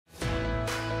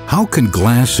How can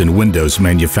glass and windows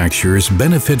manufacturers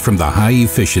benefit from the high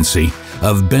efficiency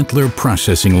of Benteler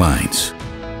processing lines?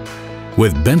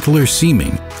 With Benteler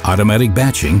seaming, automatic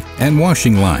batching, and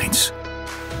washing lines.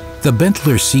 The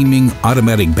Benteler seaming,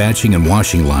 automatic batching, and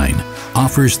washing line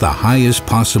offers the highest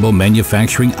possible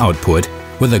manufacturing output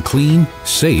with a clean,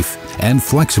 safe, and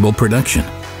flexible production,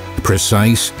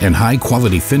 precise and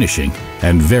high-quality finishing,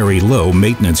 and very low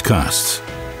maintenance costs.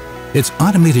 Its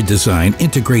automated design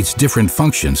integrates different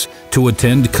functions to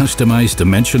attend customized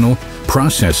dimensional,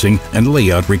 processing, and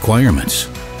layout requirements.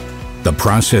 The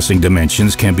processing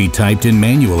dimensions can be typed in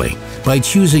manually by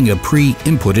choosing a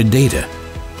pre-inputted data,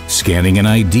 scanning an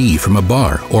ID from a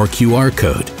bar or QR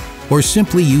code, or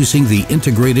simply using the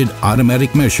integrated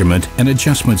automatic measurement and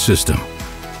adjustment system.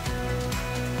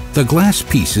 The glass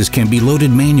pieces can be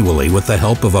loaded manually with the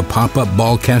help of a pop-up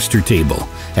ball caster table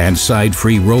and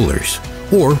side-free rollers,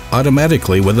 or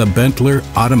automatically with a Benteler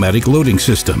automatic loading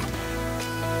system.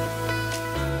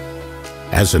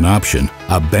 As an option,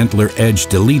 a Benteler edge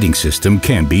deleting system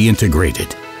can be integrated.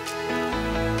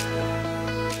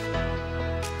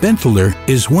 Benteler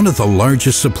is one of the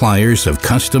largest suppliers of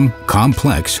custom,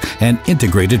 complex, and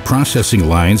integrated processing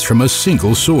lines from a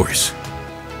single source.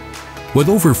 With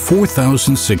over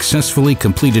 4,000 successfully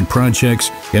completed projects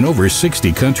in over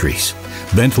 60 countries,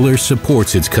 Benteler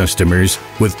supports its customers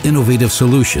with innovative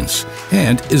solutions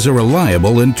and is a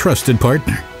reliable and trusted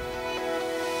partner.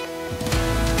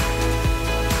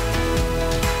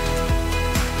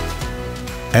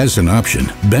 As an option,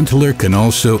 Benteler can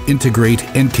also integrate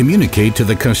and communicate to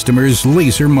the customer's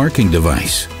laser marking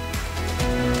device.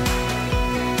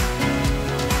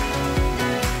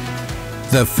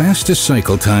 The fastest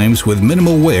cycle times with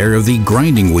minimal wear of the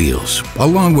grinding wheels,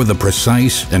 along with a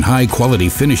precise and high-quality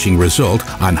finishing result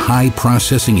on high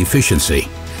processing efficiency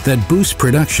that boosts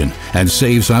production and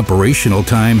saves operational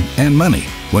time and money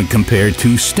when compared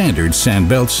to standard sand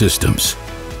belt systems.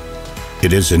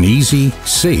 It is an easy,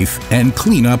 safe, and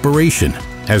clean operation,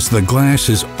 as the glass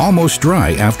is almost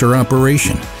dry after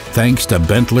operation, thanks to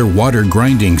Benteler Water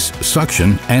Grinding's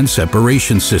suction and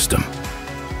separation system.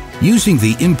 Using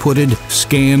the inputted,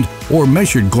 scanned, or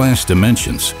measured glass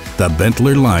dimensions, the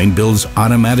Benteler line builds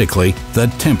automatically the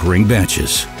tempering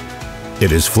batches.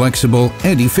 It is flexible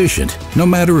and efficient, no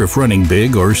matter if running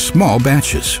big or small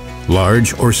batches,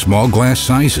 large or small glass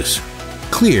sizes,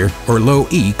 clear or low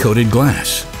E coated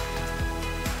glass.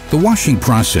 The washing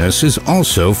process is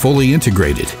also fully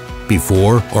integrated.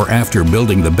 Before or after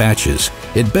building the batches,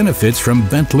 it benefits from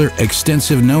Benteler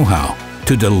extensive know-how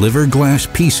to deliver glass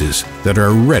pieces that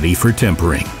are ready for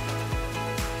tempering.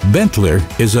 Benteler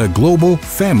is a global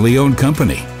family-owned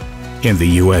company. In the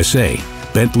USA,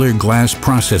 Benteler glass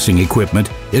processing equipment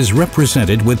is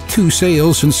represented with 2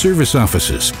 sales and service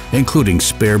offices, including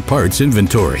spare parts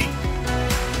inventory.